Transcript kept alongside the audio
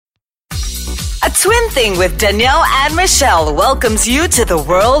A Twin Thing with Danielle and Michelle welcomes you to the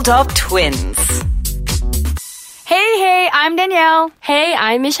world of twins. Hey, I'm Danielle. Hey,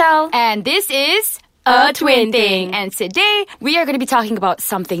 I'm Michelle. And this is A Twin Thing. And today we are going to be talking about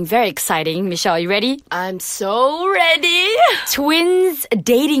something very exciting. Michelle, you ready? I'm so ready. Twins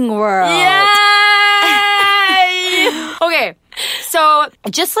dating world. Yay! Okay. So,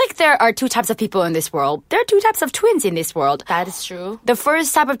 just like there are two types of people in this world, there are two types of twins in this world. That is true. The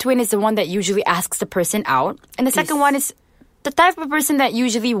first type of twin is the one that usually asks the person out. And the second one is the type of person that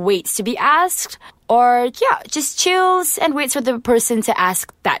usually waits to be asked. Or, just chills and waits for the person to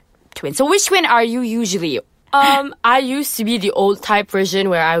ask that twin. So, which twin are you usually? I used to be the old type version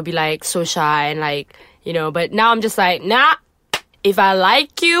where I would be like so shy and but now I'm just like, nah. If I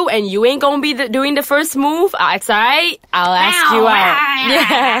like you and you ain't gonna be doing the first move, it's alright. I'll ask you out.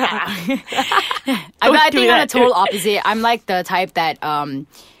 Yeah. I think I'm the total opposite. I'm like the type that I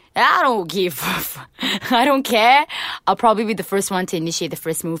don't give. I don't care. I'll probably be the first one to initiate the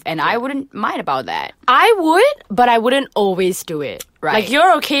first move, and I wouldn't mind about that. I would, but I wouldn't always do it. Right. Like,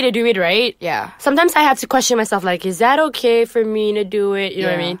 you're okay to do it, right? Yeah. Sometimes I have to question myself, like, is that okay for me to do it? You know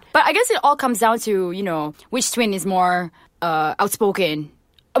what I mean? But I guess it all comes down to, which twin is more outspoken.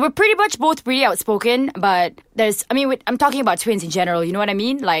 We're pretty much both pretty outspoken, but I'm talking about twins in general, you know what I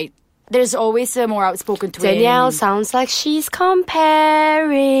mean? Like, there's always a more outspoken twin. Danielle sounds like she's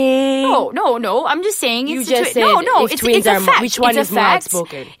comparing. No. I'm just saying you it's just said it's a fact. Which one is more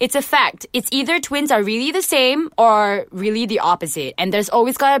outspoken? It's a fact. It's either twins are really the same or really the opposite. And there's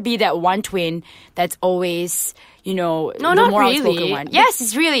always gotta be that one twin that's always, the more outspoken one. Yes,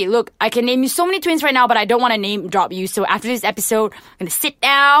 it's really. Look, I can name you so many twins right now, but I don't want to name drop you. So after this episode, I'm gonna sit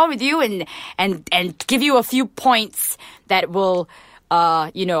down with you and give you a few points that will,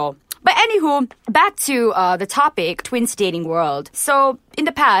 But anywho, back to the topic, twins dating world. So in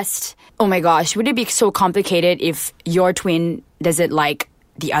the past, oh my gosh, would it be so complicated if your twin doesn't like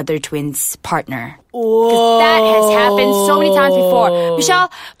the other twin's partner? Because that has happened so many times before.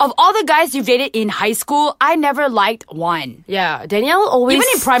 Michelle, of all the guys you've dated in high school, I never liked one. Yeah, Danielle always... Even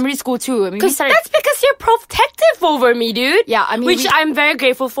in primary school too. That's because you're protective over me, dude. Yeah, which I'm very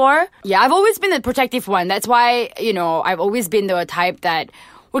grateful for. Yeah, I've always been the protective one. That's why, I've always been the type that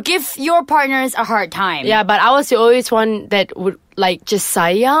would give your partners a hard time. Yeah, but I was the always one that would just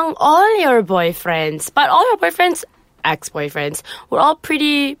sayang all your boyfriends. But all your boyfriends, ex-boyfriends, were all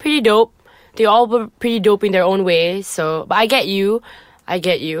pretty dope. They all were pretty dope in their own way. So, but I get you.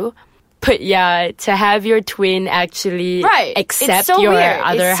 But yeah, to have your twin actually accept your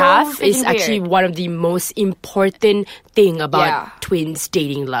other half is actually one of the most important thing about twins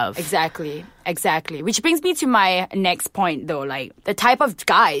dating love. Exactly. Which brings me to my next point though, like the type of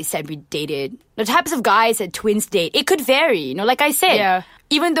guys that we dated, the types of guys that twins date, it could vary, like I said.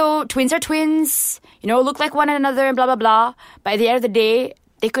 Even though twins are twins, look like one another and blah, blah, blah. But at the end of the day,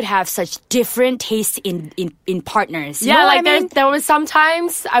 they could have such different tastes in partners. You know what I mean? There was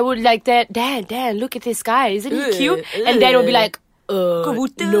sometimes I would like that, Dan, look at this guy. Isn't he cute? And Dan would be like,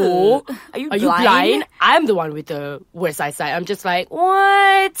 no. Are you blind? I'm the one with the worst eyesight. I'm just like,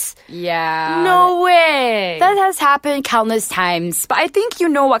 what? Yeah. No way. That has happened countless times. But I think you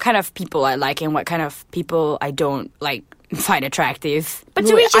know what kind of people I like and what kind of people I don't find attractive. But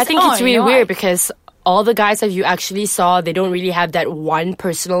I think it's really weird because all the guys that you actually saw, they don't really have that one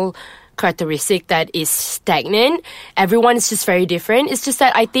personal characteristic that is stagnant. Everyone is just very different. It's just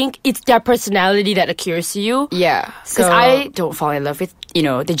that I think it's their personality that occurs to you. Yeah. Because I don't fall in love with,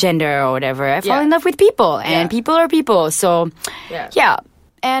 the gender or whatever. I fall in love with people. And people are people. So, yeah.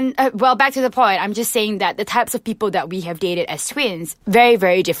 And, back to the point, I'm just saying that the types of people that we have dated as twins, very,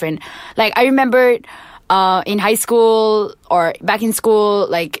 very different. Like, I remember in high school or back in school,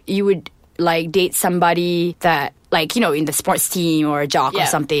 you would date somebody that in the sports team or a jock or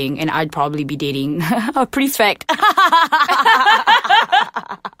something, and I'd probably be dating a prefect. Oh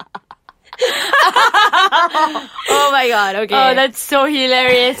my god, okay. Oh, that's so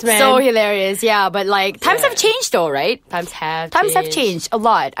hilarious, man. So hilarious, yeah. But times have changed though, right? Times have changed a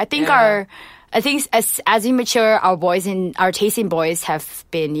lot. I think as we mature, our taste in boys have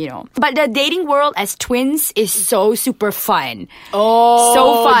been, But the dating world as twins is so super fun. Oh,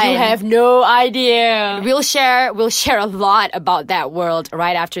 so fun. You have no idea. We'll share a lot about that world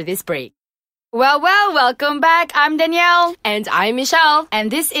right after this break. Well, welcome back. I'm Danielle. And I'm Michelle. And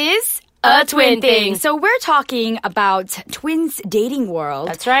this is A Twin Thing. So we're talking about twins dating world.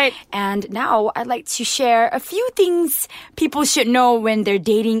 That's right. And now I'd like to share a few things people should know when they're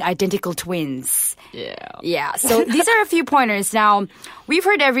dating identical twins. Yeah. So these are a few pointers. Now, we've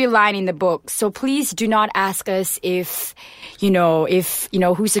heard every line in the book, so please do not ask us if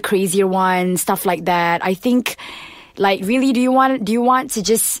who's the crazier one, stuff like that. I think, like, really, do you want to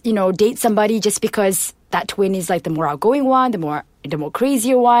just, date somebody just because that twin is like the more outgoing one, the more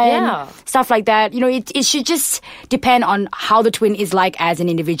crazier one, stuff like that. It should just depend on how the twin is like as an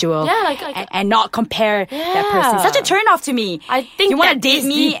individual, and not compare that person. Such a turn off to me. I think you want to date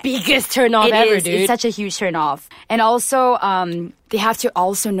me, the biggest turn off ever, dude. It's such a huge turn off. And also, they have to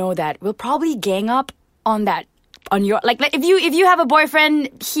also know that we'll probably gang up on that. On your like if you have a boyfriend,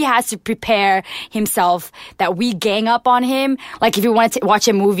 he has to prepare himself that we gang up on him. Like if you want to watch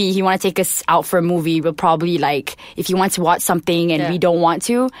a movie, he want to take us out for a movie, we'll probably if he wants to watch something and we don't want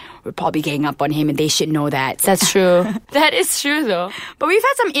to, we'll probably gang up on him, and they should know that. That's true. That is true though. But we've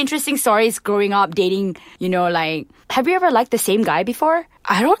had some interesting stories growing up dating. Have you ever liked the same guy before?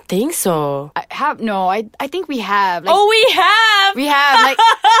 I don't think so. I think we have. We have. We have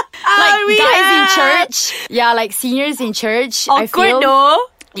guys in church. Yeah, like seniors in church. Awkward, no?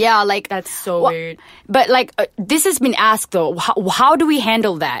 Yeah, that's so weird. But this has been asked though. How do we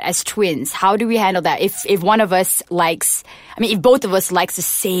handle that as twins? How do we handle that if one of us if both of us likes the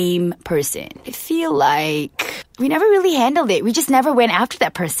same person? I feel like we never really handled it. We just never went after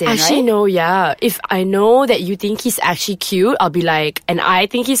that person. Actually, right? no, yeah. If I know that you think he's actually cute, I'll be like, and I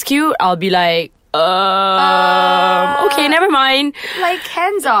think he's cute, I'll be like, okay, never mind. Like,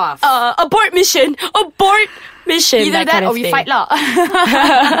 hands off. Abort mission. Either that or we fight law.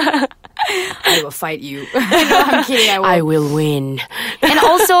 I will fight you. No, I'm kidding. I will win. And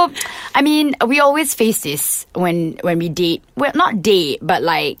also, we always face this when we date. Well, not date, but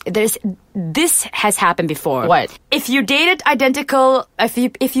this has happened before. What? If you date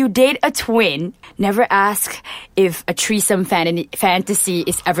if you date a twin, never ask if a threesome fantasy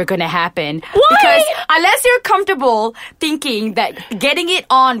is ever gonna happen. Why? Because unless you're comfortable thinking that getting it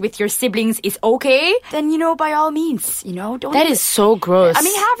on with your siblings is okay, then by all means, don't. That is so gross.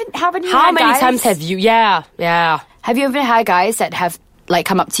 Haven't you? How many times have you? Yeah. Have you ever had guys that have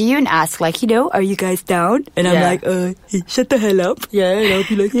come up to you and ask are you guys down? And I'm like, hey, shut the hell up. Yeah, and I'll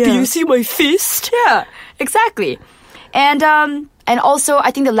be like, do you see my fist? Yeah, exactly. And also,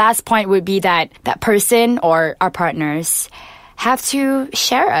 I think the last point would be that person or our partners have to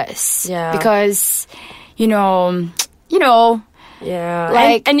share us. Yeah. Because, yeah.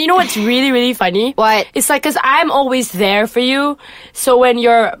 And you know what's really, really funny? What? It's because I'm always there for you. So when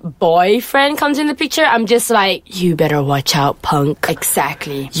your boyfriend comes in the picture, I'm just like, you better watch out, punk.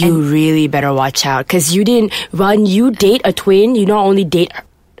 Exactly. You really better watch out. Because when you date a twin, you not only date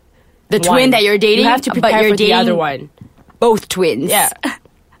the twin that you're dating, you have to prepare for the other one. Both twins. Yeah.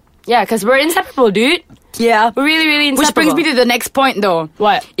 Yeah, because we're inseparable, dude. Yeah. We're really, really inseparable. Which brings me to the next point, though.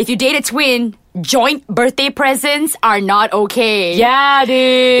 What? If you date a twin, joint birthday presents are not okay. Yeah, dude.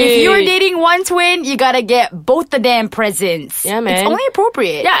 If you're dating one twin, you gotta get both the damn presents. Yeah, man. It's only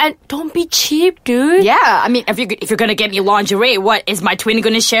appropriate. Yeah, and don't be cheap, dude. Yeah, if you're gonna get me lingerie, what, is my twin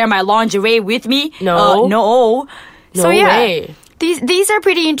gonna share my lingerie with me? No. No. So, way. These are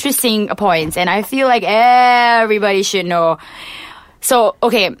pretty interesting points, and I feel like everybody should know. So,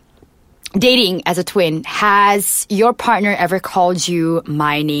 okay, dating as a twin, has your partner ever called you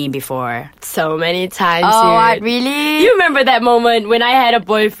my name before? So many times. Oh, what, really? You remember that moment when I had a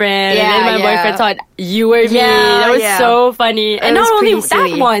boyfriend and then my boyfriend thought you were me? That was so funny. And not only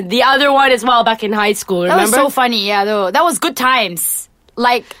that one, the other one as well back in high school, remember? That was so funny, though. That was good times.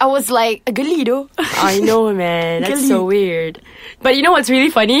 I was like, galido. I know, man. That's so weird. But you know what's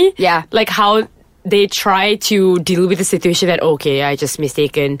really funny? Yeah. How they try to deal with the situation that, okay, I just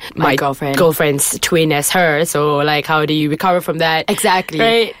mistaken my girlfriend's twin as her. So, how do you recover from that? Exactly.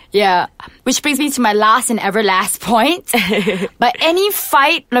 Right? Yeah. Which brings me to my last and ever last point. But any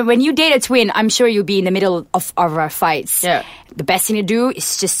fight, when you date a twin, I'm sure you'll be in the middle of our fights. Yeah. The best thing to do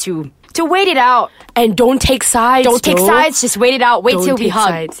is just to wait it out. And don't take sides. Don't take sides. Just wait it out. Wait till we hug.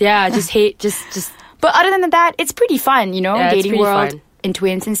 Sides. Yeah, just. But other than that, it's pretty fun, dating world. Fun. And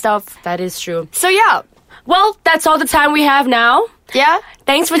twins and stuff. That is true. So yeah. Well, that's all the time we have now. Yeah.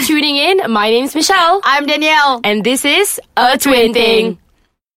 Thanks for tuning in. My name's Michelle. I'm Danielle. And this is A Twin Thing.